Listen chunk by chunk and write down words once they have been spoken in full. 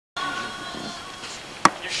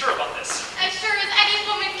this. As sure as any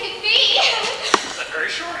woman can be. Is that very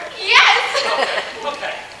sure? Yes.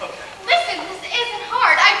 Okay. Listen, this isn't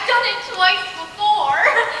hard. I've done it twice before.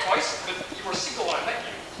 Twice? But you were single when I met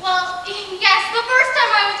you. Well, yes, the first time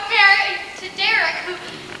I was married to Derek, who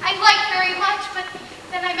I liked very much, but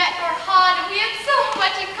then I met Harty, and we had so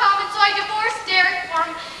much in common, so I divorced Derek for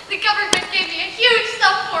him. The government gave me a huge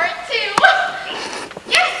sum for it, too.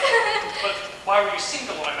 Yes. But why were you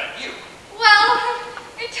single when I met you? Well,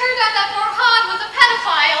 it turned out that Harty was a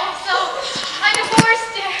pedophile, so I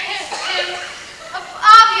divorced him.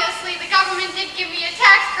 Obviously, the government did give me a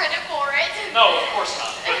tax credit for it. No, of course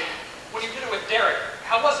not. But when you did it with Derek,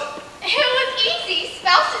 how was it? It was easy.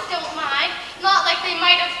 Spouses don't mind. Not like they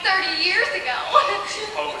might have 30 years ago.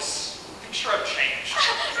 Suppose. I'm sure I've changed.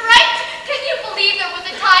 Right? Can you believe there was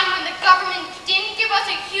a time when the government didn't give us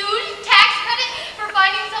a huge tax credit for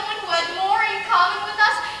finding someone who had more in common with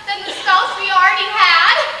us than the spouse we already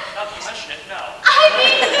had? Now that you mention it, no. I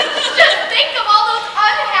mean, just think of all those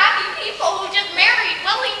unhappy people who just married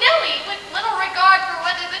willy-nilly with little regard for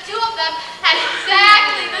whether the two of them had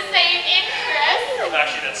exactly the same interests.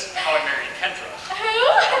 Actually, that's how I married Kendra. Who?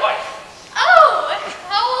 My wife. Oh,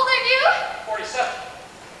 how old are you? 47.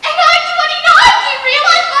 And I'm 29! Do you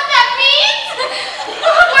realize what that means?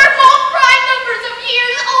 We're both prime numbers of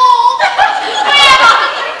years old! We have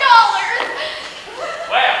 $100!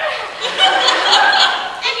 Wow.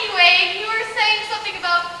 Anyway, you were saying something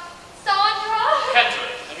about Sandra? Kendra.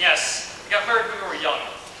 And yes, we got married when we were young.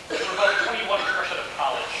 We were both 21 fresh out of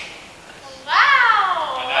college.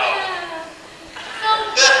 Wow! I know. So,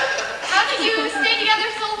 how did you stay together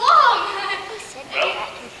so long? Well,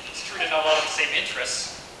 it's true to know a lot of the same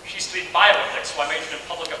interests. She studied bioethics, while I majored in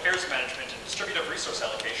public affairs management and distributive resource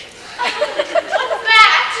allocation. What's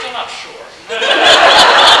that? Still not sure.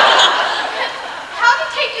 How did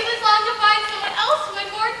it take you this long to find someone else who had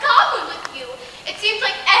more in common with you? It seems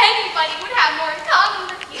like anybody would have more in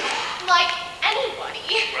common with you. Like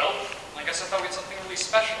anybody. Well, I guess I thought we had something really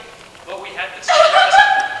special. But we had this.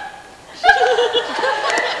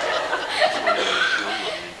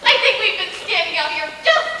 I think we've been standing out here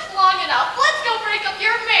just long enough. Let's go break up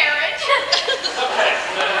your marriage. Okay.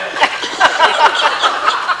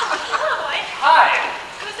 Hello. Hi.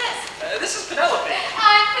 Who's this? This is Penelope.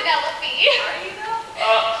 I'm Penelope. Are you though?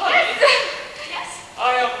 Honey. Yes.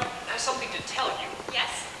 I have something to tell you. Yes.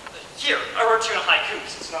 Here, I wrote you in a haiku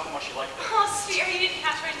since I know how much you like it. Oh, sweetie, you didn't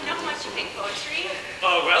have to know how much you hate poetry.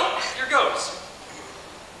 Well, here goes.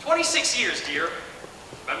 26 years, dear.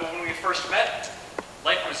 Remember when we first met?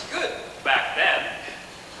 Life was good back then.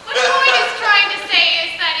 What Floyd is trying to say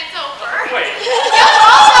is that it's over. Wait. It's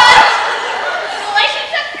over!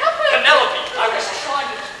 Relationship complete. Penelope, I was trying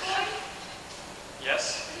to...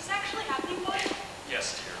 Yes? Is this actually happening, boy?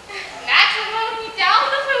 Yes, dear. Matrimony down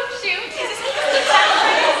the hoop chute. Is this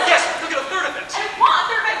happening? Yes, look at a third of it. I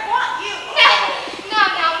want you.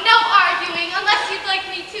 No arguing, unless you'd like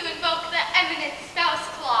me to invoke the eminent spouse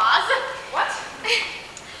clause. What?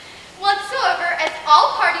 Whatsoever, as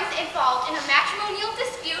all parties involved in a matrimonial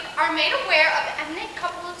dispute are made aware of eminent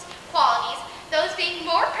couples' qualities, those being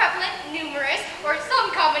more prevalent, numerous, or some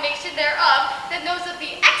combination thereof, than those of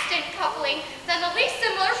the extant coupling, than the least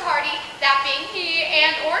similar party, that being he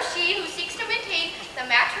and or she who seeks to maintain the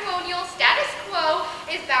matrimonial status quo,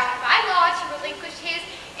 is bound by law to relinquish his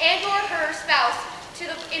and or her spouse to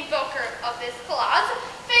the invoker of this clause.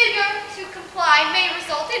 Failure to comply may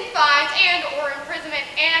result in fines and or imprisonment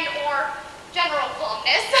and or general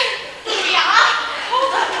glumness. Yeah. Hold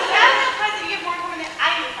on. I'm not surprised that you get more common than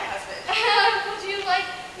I do with my husband. Would you like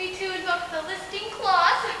me to invoke the listing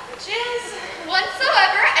clause? Which is?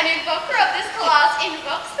 Whatsoever an invoker of this clause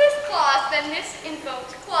invokes this clause, then this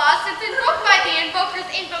invoked clause, since invoked by the invoker's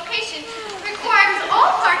invocation, requires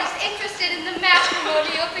all parties interested in the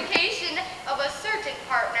matrimonialification of a certain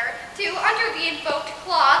partner to, under the invoked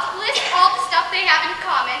clause, list all the stuff they have in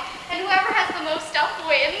common, and whoever has the most stuff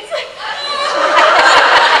wins.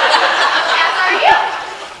 As are you.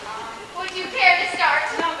 Would you care to start?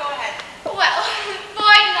 No, go ahead. Well,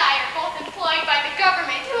 Boyd and I are both employed by the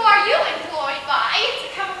government. Who are you employed by? It's a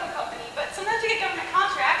chemical company, but sometimes we get government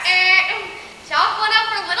contracts. Chalk one up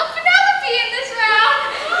for little Penelope in this round.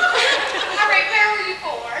 All right, where were you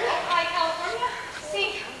born? Hi, California.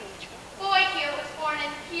 See, Boyd here was born in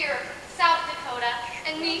here, South Dakota,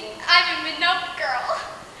 and me, I'm a Minoke girl.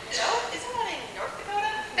 No? Isn't that in North Dakota?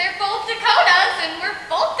 They're both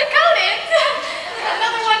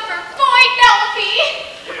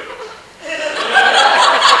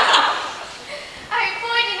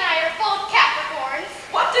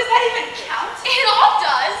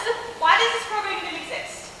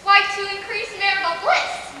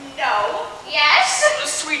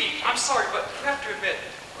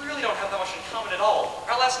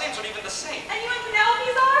even the same. And you and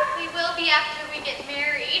Penelope's are? We will be after we get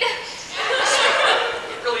married.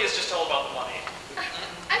 It really is just all about the money.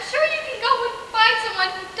 I'm sure you can go and find someone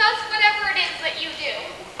who does whatever it is that you do.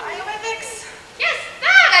 Bioethics? Yes,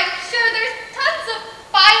 that! I'm sure there's tons of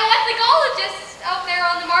bioethicologists out there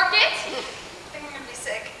on the market. I think I'm gonna be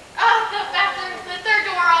sick. The bathroom's the third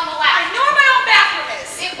door on the left. I know where my own bathroom is.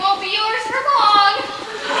 It won't be yours for long.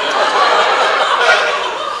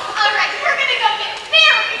 All right, we're gonna go get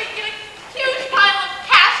married and get a huge pile of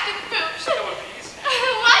cash to boot. You said that would be easy.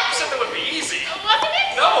 What? You said that would be easy. Wasn't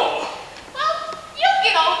it? No! Well, you'll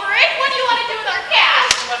get over it. What do you want to do with our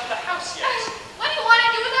cash? I haven't left the house yet. What do you want to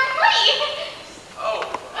do with our money? Oh,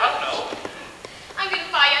 I don't know. I'm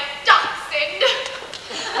gonna buy a dachshund.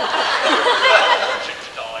 Allergic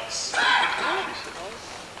to dogs.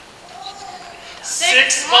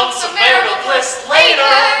 6 months of marital bliss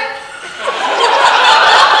later!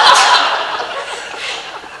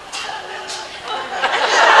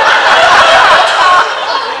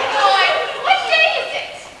 What day is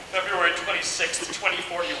it? February 26th,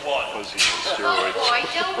 2041. Oh boy,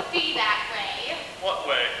 don't be that way. What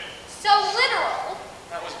way? So literal.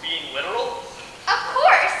 That was being literal? Of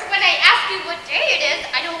course, when I ask you what day it is,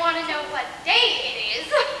 I don't want to know what day it is.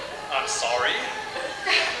 I'm sorry.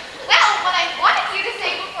 Well, what I wanted you to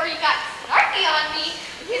say before you got snarky on me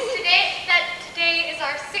is today is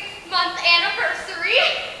our 6-month anniversary.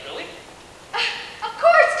 Really? Of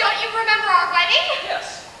course, don't you remember our wedding?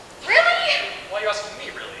 Yes. Really? Why are you asking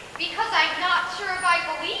me, really? Because I'm not sure if I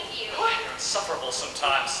believe you. You're insufferable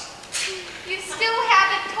sometimes. You still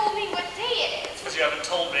haven't told me what day it is. Because you haven't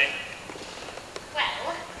told me.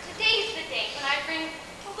 Well, today's the day when I bring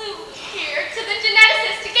Blue here to the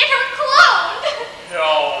geneticist to get her cloned.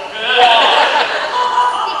 No. Why?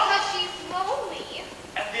 Because she's lonely.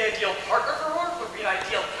 And the ideal partner for her would be an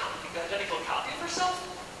identical copy of herself?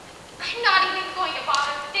 I'm not even going to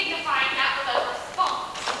bother dignifying that with a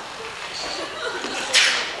response.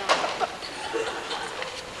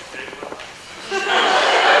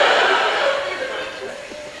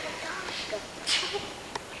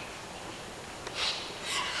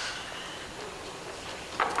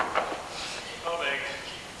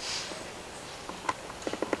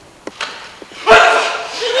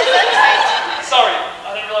 Sorry,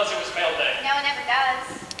 I didn't realize it was mail day. No one ever does.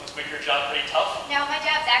 Must make your job pretty tough. No, my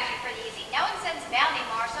job's actually pretty easy. No one sends mail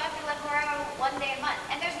anymore, so I have to deliver 1 day a month.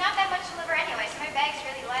 And there's not that much to deliver anyway, so my bag's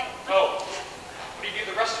really light. Oh, what do you do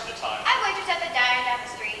the rest of the time? I waitress at the diner down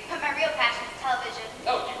the street, but my real passion is television.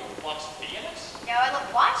 Oh, you want to be in it? No, I love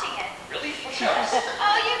watching it. Really? What shows?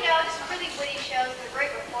 Oh, you know, just really witty shows with a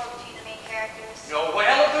great rapport between the main characters. No way,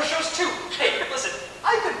 I love those shows too. Hey, listen,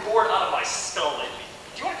 I've been bored out of my skull lately.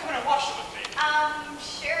 Do you want to come in and watch them with me?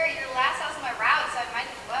 Sure, your last house on my route, so I might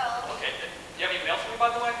as well. Okay, do you have any mail for me,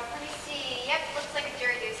 by the way? Let me see. Yep, looks like a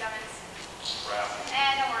jury due summons. Crap.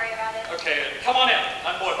 Don't worry about it. Okay, come on in.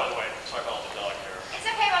 I'm Boyd, by the way. Sorry about all the dog hair. It's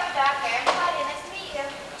okay about the dog hair. Claudia, nice to meet you.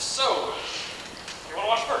 So, you want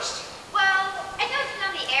to watch first? Well, I know it's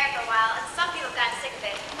been on the air for a while, and some people got sick of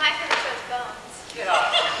it. My favorite show's Bones. Yeah,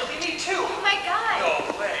 really me too. Oh my god. No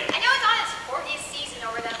way. I know it's on its 40th season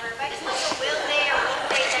or whatever, but I just love the will they or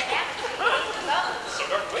won't they dynamic between Bones. So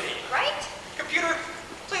darn witty. Right? Computer,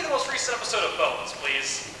 play the most recent episode of Bones,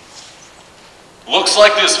 please. Looks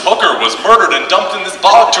like this hooker was murdered and dumped in this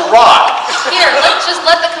bog to rot. Here, let's just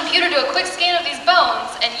let the computer do a quick scan of these bones.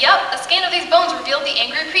 And yep, a scan of these bones revealed the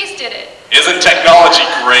angry priest did it. Isn't technology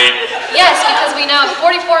great? Yes, because we now have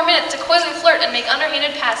 44 minutes to coyly flirt and make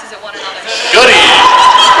underhanded passes at one another. Goody!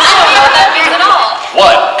 I don't know what that means at all.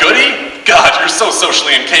 What, goody? God, you're so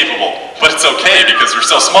socially incapable. But it's okay because you're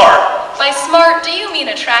so smart. By smart, do you mean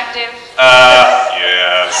attractive?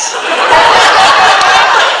 Yes.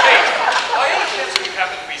 Hey, by any chance you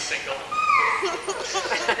happen to be single?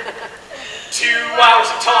 2 hours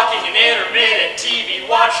of talking and intermittent TV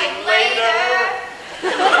watching later.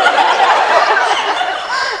 You know,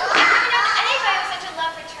 anybody with such a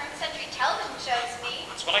love for turn-century television shows me.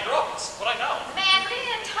 That's when I grew up. It's what I know. Man, we're gonna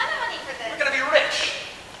get a ton of money for this. We're gonna be rich.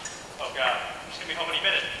 Oh God, she's gonna be home any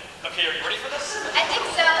minute. Okay, are you ready for this? I think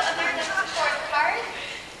so. America's report card.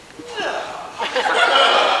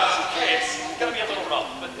 Okay, it's gonna be a little rough,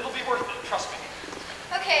 but it'll be worth it. Trust me.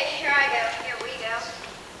 Okay, here I go. Here we go.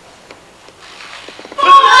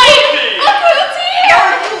 Penelope! Look who's here!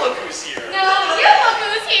 No, you look who's here. No, you look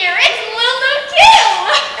who's here. It's Lulu too.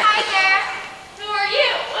 Hi there. Who are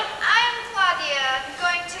you? I'm Claudia. I'm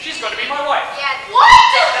going to. She's going to be my wife. Yeah. What?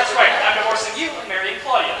 That's right. I'm divorcing you and marrying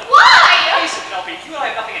Claudia. Why? Face it, Penelope, you and I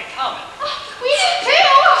have nothing in common. We do too.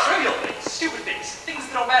 Trivial things, stupid things, things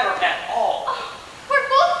that don't matter at all. We're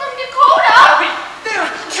both from Dakota. Penelope, they're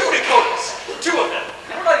 2 Dakotas.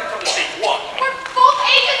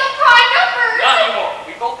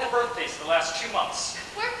 birthdays for the last 2 months.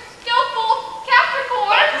 We're still both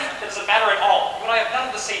Capricorns. But I believe that doesn't matter at all. You and I have none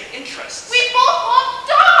of the same interests. We both love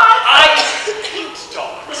dogs. I hate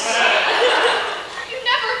dogs. You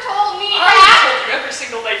never told me I that. told you every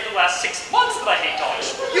single day for the last 6 months that I hate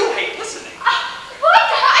dogs. You hate listening. What?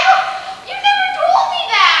 You never told me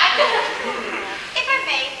that. If I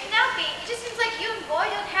may, Penelope, it just seems like you and Boy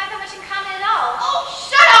don't have that much in common at all. Oh,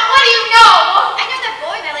 shut up. What do you know? I know that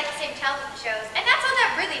Boy and I like the same television shows, and that's all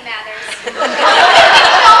that really matters.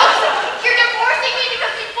 You're divorcing me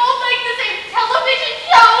because we both like the same television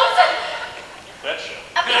shows. Betcha.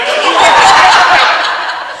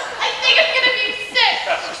 I think I'm gonna be sick.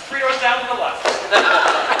 That's just 3 doors down to the left.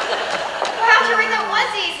 Well, how'd you read that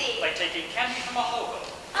was easy? Like taking candy from a hobo.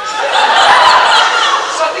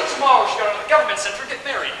 So I think tomorrow we should go to the government center and get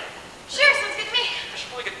married. Sure, sounds good to me. I should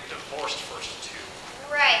probably get divorced first, too.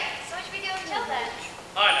 Right. So what should we do until then?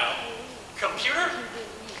 I know. Computer?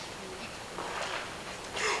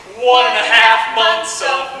 1.5 months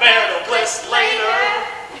of marital bliss later.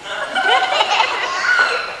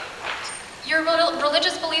 Your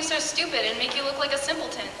religious beliefs are stupid and make you look like a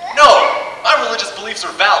simpleton. No! My religious beliefs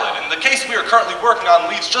are valid, and the case we are currently working on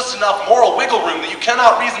leaves just enough moral wiggle room that you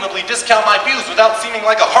cannot reasonably discount my views without seeming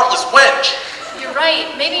like a heartless wench. You're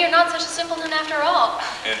right. Maybe you're not such a simpleton after all.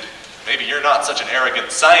 And maybe you're not such an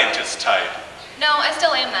arrogant scientist type. No, I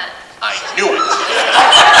still am that. I knew it.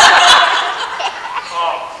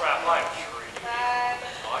 Oh, crap, I'm sure. Bye.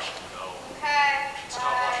 Oh, I should go. Okay. Stop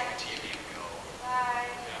watching the TV and go. Bye.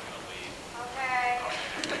 Yeah, I'm gonna leave. Okay.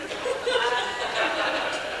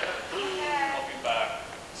 I'll be back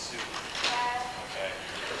soon. Bye. Okay.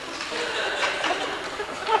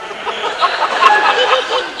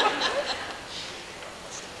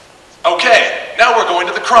 Okay, now we're going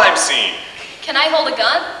to the crime scene. Can I hold a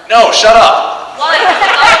gun? No, shut up. Why?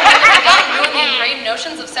 Ruin the ingrained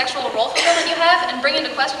notions of sexual role fulfillment you have and bring into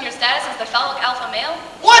question your status as the phallic alpha male?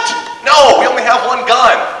 What? No, we only have one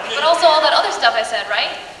gun. But also all that other stuff I said,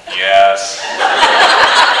 right? Yes.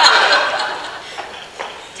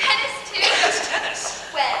 Tennis too? That's tennis.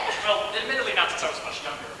 When? Well, admittedly not since I was much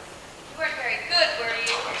younger. You weren't very good, were you?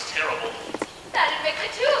 I was terrible. That'd make the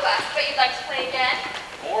two of us, but you'd like to play again?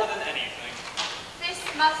 More than anything. This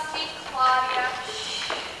must be Claudia.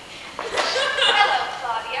 Hello,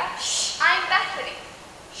 Claudia. I'm Bethany.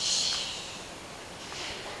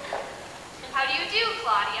 How do you do,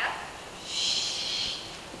 Claudia? She's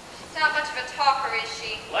not much of a talker, is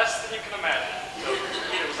she? Less than you can imagine. Though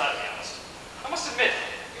neither was I, to be honest. I must admit,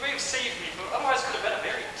 you may have saved me, but otherwise it could have been a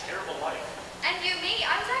very terrible life. And you, me?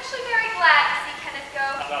 I was actually very glad to see Kenneth go.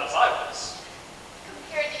 Not as I was.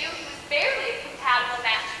 Compared to you, he was barely a compatible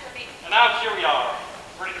match for me. And now here we are,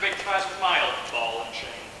 ready to make ties with my old ball and chain.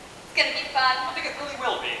 It's gonna be fun. I think it really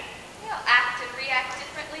will be. We'll act and react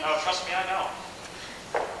differently. Oh, trust me, I know.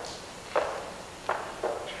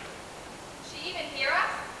 She even hear us?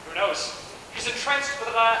 Who knows? He's entranced with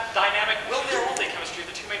the dynamic will-there-won't-they chemistry of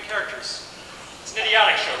the two main characters. It's an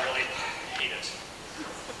idiotic show, really. I hate it.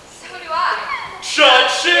 So do I.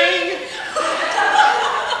 Cha-ching!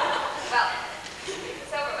 Well,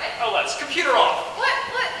 it's over with. Oh, let's. Computer off. What?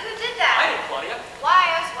 Who did I that? did, Claudia. Why?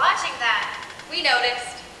 I was watching that. We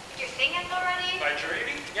noticed. Did your thing end already? By jury?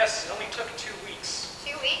 Yes, it only took 2 weeks.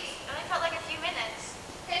 2 weeks? It only felt like a few minutes.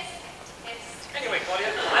 Hiss. Anyway, Claudia,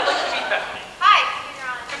 I'd like to meet Bethany. Hi, computer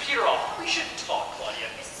on. Computer off. We should talk, Claudia.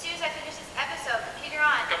 Just as soon as I finish this episode, computer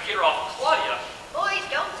on. Computer off. Claudia. Boys,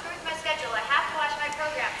 don't screw with my schedule. I have to watch my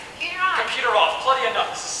programs. Computer on. Computer off. Claudia, no,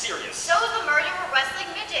 this is serious. So's the murder of a wrestling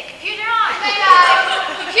midget. Computer on.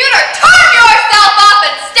 Computer, turn yourself off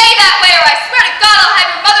and stay that way, or I swear to God I'll have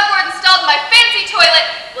your motherboard installed in my fancy toilet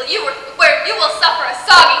where you will suffer a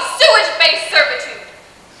soggy, sewage-based servitude.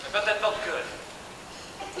 I bet that felt good.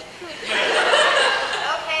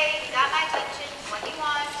 Okay, you got my attention. What do you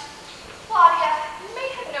want? Claudia, you may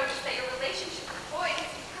have noticed that your relationship with Boyd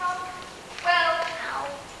has become, well, how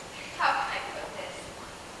can I put this?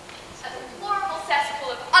 A deplorable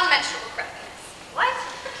cesspool of unmentionable correctness. What?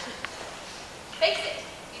 Face it,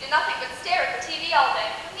 you do nothing but stare at the TV all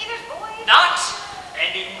day. Neither's Boyd. Not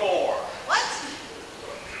anymore. What?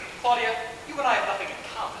 Claudia, you and I have nothing in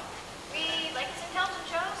common. We like some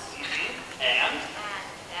television shows. And? And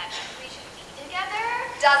that we should be together.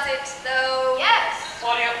 Does it, though? Yes.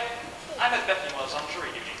 Claudia, I met Bethany while I was on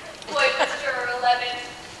jury duty. Boyd was juror 11.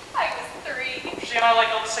 I was 3. She and I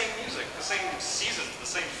like all the same music, the same seasons, the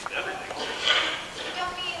same everything. You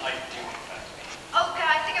don't mean... I do, in fact. Oh, God,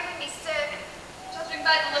 I think I'm gonna be sick. Judging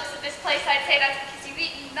by the looks of this place, I'd say that's because you've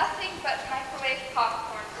eaten nothing but microwave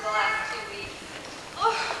popcorn for the last 2 weeks.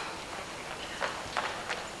 Ugh.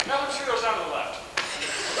 Now let's see those down to the left.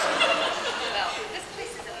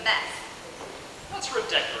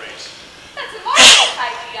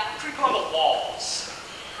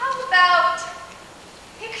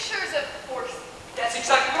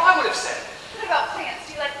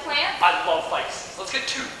 Let's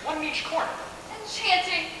get 2, 1 in each corner.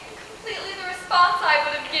 Enchanting. Completely the response I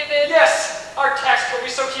would have given. Yes! Our tax will be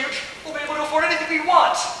so huge, we'll be able to afford anything we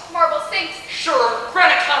want. Marble sinks. Sure,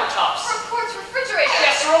 granite countertops. Or a quartz refrigerator.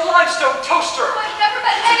 Yes, or a limestone toaster. Oh, I've never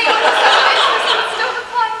met anyone with such interest in stone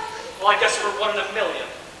appliances. Well, I guess we're 1 in a million.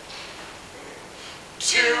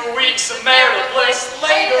 2 weeks of marital bliss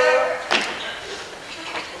later.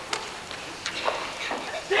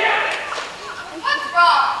 Damn it! What's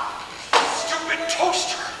wrong? Stupid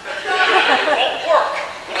toaster. It won't work.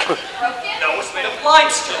 Broken? No, it's made of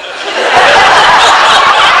limestone.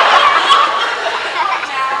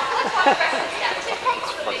 Now, let's watch breakfast at Tiffany's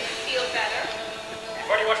so they feel better. We've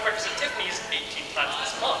already watched Breakfast at Tiffany's 18 times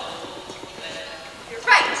this month. You're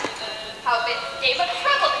right. How it gave up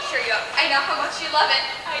trouble to cheer you up. I know how much you love it.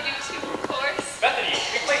 I do too, of course. Bethany,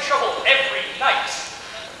 we play Trouble every night.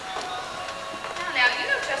 Now, you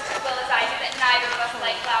know just as well as I do that neither of us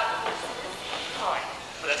like loud voices. Fine,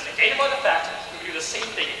 but that's negated by the fact that we do the same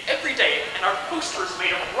thing every day, and our poster's made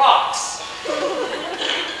of rocks.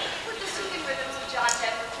 With the soothing rhythms of John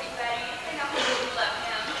Denver, please, Betty. I know how much you love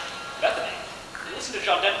him. Bethany, you listen to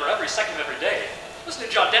John Denver every second of every day. Listen to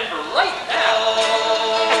John Denver right now.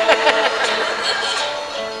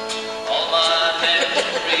 All my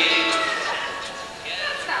memories.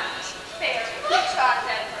 That sounds fair. Love John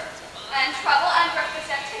Denver. And Trouble and Breakfast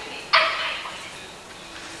at Tiffany's. And my voices.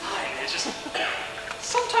 Fine, it's just...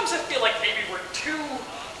 Sometimes I feel like maybe we're too...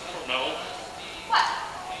 I don't know... What?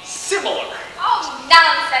 Similar. Oh,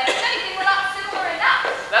 nonsense. If anything, we're not similar enough.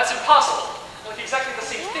 That's impossible. Like exactly the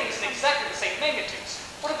same things and exactly the same magnitudes.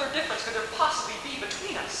 What other difference could there possibly be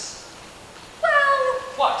between us? Well,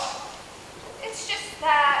 What? it's just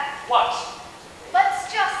that, What?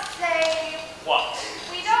 let's just say, What?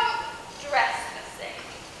 we don't dress the same.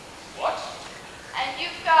 What? And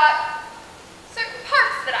you've got certain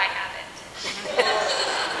parts that I haven't.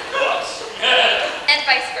 What? And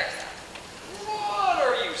vice versa. What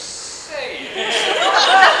are you saying?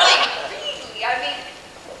 Nothing, really. I mean,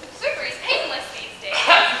 surgery's painless these days.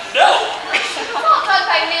 No! It's all done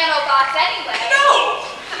by nanobots anyway. No!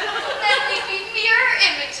 Then we'd be mirror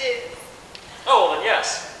images. Oh, well then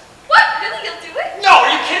yes. What? Really? You'll do it? No,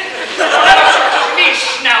 are you kidding me? Me,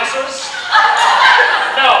 schnauzers.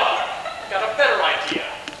 No. Got a better idea.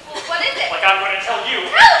 Well, what is it? Like I'm going to tell you.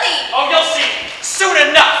 Tell me! Oh, you'll see. Soon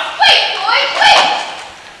enough. Wait, boy, wait!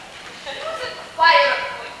 It wasn't quiet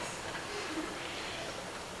voice.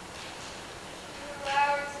 2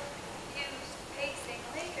 hours used pacing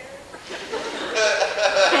later.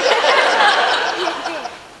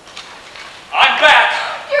 I'm back.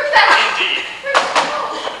 You're back! Indeed. Where'd you go?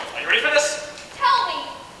 Are you ready for this? Tell me.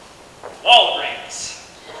 Walgreens.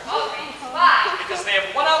 Walgreens, why? Because they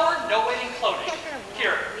have 1 hour, no waiting clothing.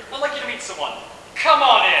 Here, I'd like you to meet someone. Come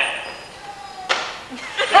on in.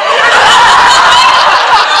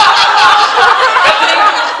 Bethany,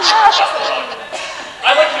 that's the one.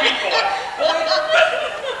 I'd like you to meet Boyd. Boyd, Bethany.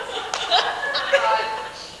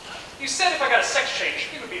 You said if I got a sex change,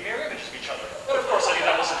 we would be mirror images of each other. But of course I knew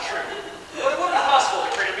that wasn't true. But it wouldn't be possible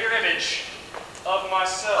to create a mirror image of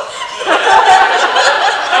myself.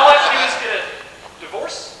 Now all I have to do is get a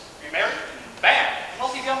divorce, remarry, and bam, I'll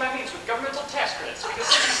be beyond my means with governmental tax credits. Because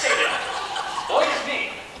as you stated, Boyd is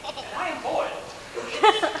me, and I am Boyd.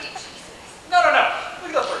 No.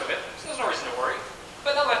 Look at the third of it. So there's no reason to worry.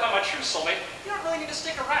 But now that I found my true soulmate, you don't really need to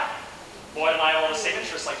stick around. Boyd and I all have the same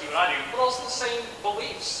interests like you and I do, but also the same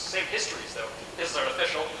beliefs, same histories, though. His is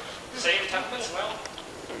artificial. Same temperaments, well,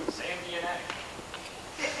 same DNA.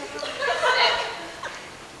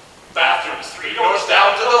 Bathrooms, 3 doors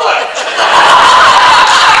down to the left.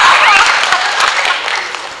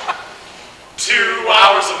 2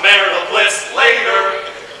 hours of marital bliss later.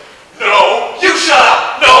 No, you shut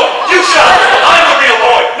up! No, you shut up! I'm the real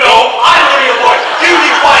boy! No, I'm the real boy! You be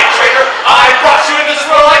quiet, traitor! I brought you in this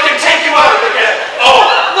world, I can take you out of it again! Oh,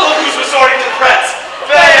 look who's resorting to threats!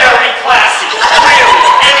 Very classy! Really,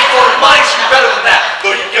 any form of mine should be better than that!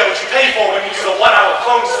 Though you get what you pay for when you use a 1 hour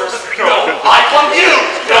phone service. No, I clung you!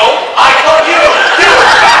 No, I clung you! You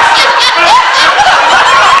bastard!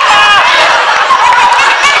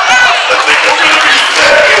 I think I'm gonna be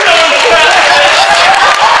sick! You know the best!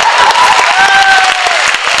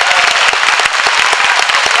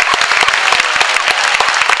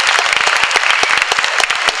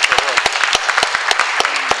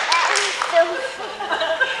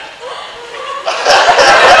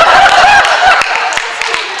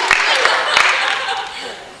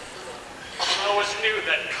 I always knew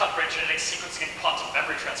that cut-rate genetic sequencing and quantum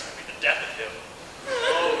memory transfer would be the death of him.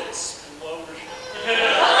 Oh, explosion.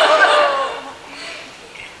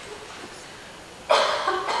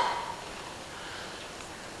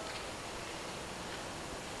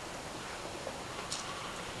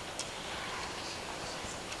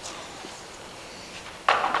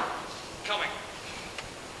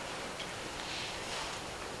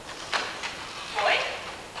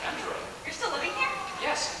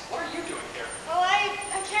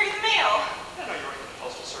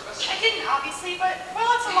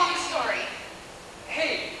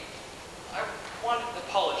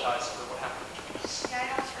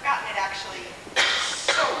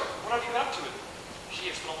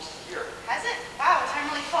 almost a year. Has it? Wow, time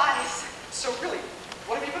really flies. So really,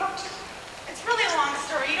 what have you been up to? It's really a long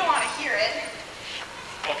story. You don't want to hear it.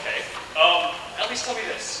 Okay, at least tell me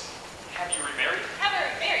this. Have you remarried? Have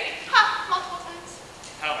I married? Ha! Multiple times.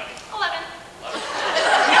 How many? 11. 11?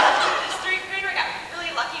 This 3rd grader, I got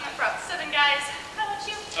really lucky with about 7 guys. How about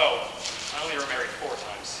you? Oh, I only remarried 4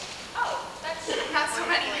 times. Oh, that's not so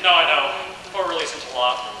many. No, I know. 4 really seems a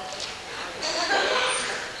lot.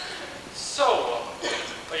 So,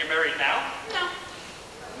 are you married now? No.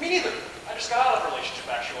 Me neither. I just got out of a relationship,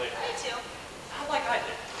 actually. Me too. How like I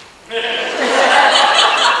did.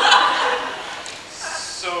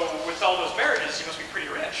 So, with all those marriages, you must be pretty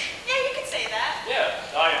rich. Yeah, you could say that. Yeah,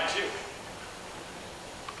 I am too.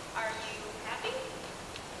 Are you happy?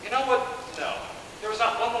 You know what? No. There was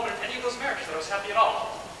not one moment in any of those marriages that I was happy at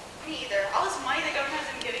all. Me either. All this money the government has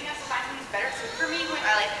been giving us to find someone who's better suited for me, who make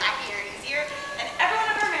my life happier and easier, and everyone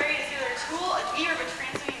I've ever married is either a tool, a gear, or a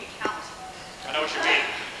transmitting account. I know what you mean.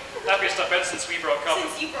 Happiest I've been since we broke up.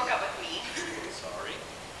 Since you broke up with me. Sorry.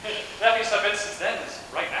 Happiest I've been since then is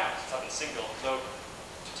right now, since I've been single. Though,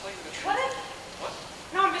 to tell you the truth. What if? What?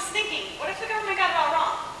 No, I'm just thinking. What if the government got it all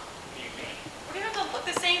wrong? What do you mean? What if you have to look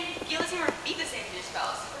the same, feel the same, or be the same as your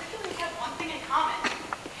spouse? What if you only have one thing in common?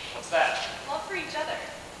 What's that? Love for each other.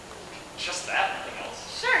 Just that, nothing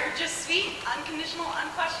else. Sure, just sweet, unconditional,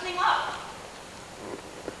 unquestioning love.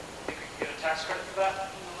 Think we can get a tax credit for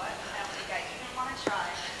that?